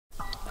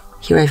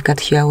Here I've got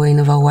Huawei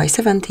Nova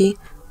Y70,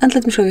 and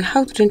let me show you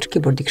how to change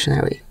keyboard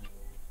dictionary.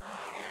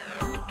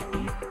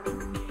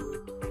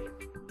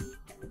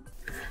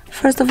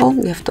 First of all,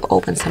 you have to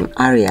open some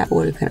area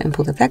where you can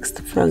input a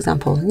text, for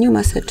example, new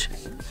message.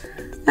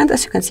 And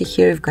as you can see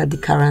here, you've got the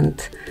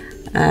current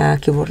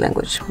keyboard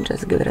language.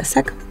 Just give it a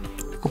sec.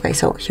 Okay,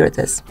 so here it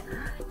is.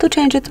 To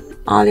change it,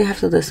 all you have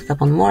to do is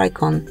tap on more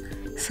icon,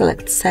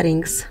 select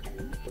settings,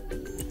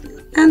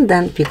 and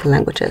then pick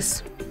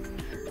languages.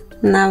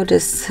 Now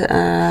just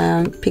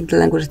pick the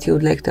language that you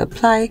would like to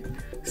apply.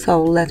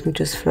 So let me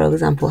choose, for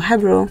example,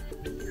 Hebrew.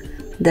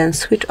 Then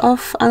switch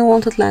off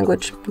unwanted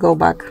language, go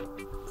back.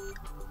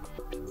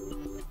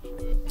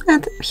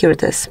 And here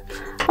it is.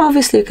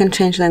 Obviously you can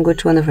change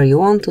language whenever you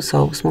want to,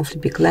 so smoothly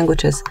pick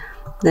languages,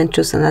 then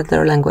choose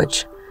another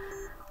language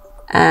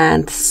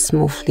and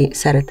smoothly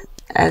set it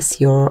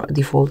as your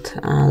default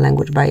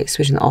language by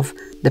switching off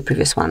the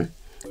previous one.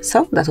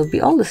 So that would be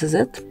all. This is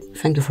it.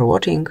 Thank you for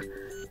watching.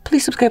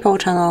 Please subscribe our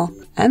channel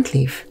and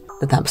leave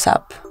the thumbs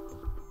up.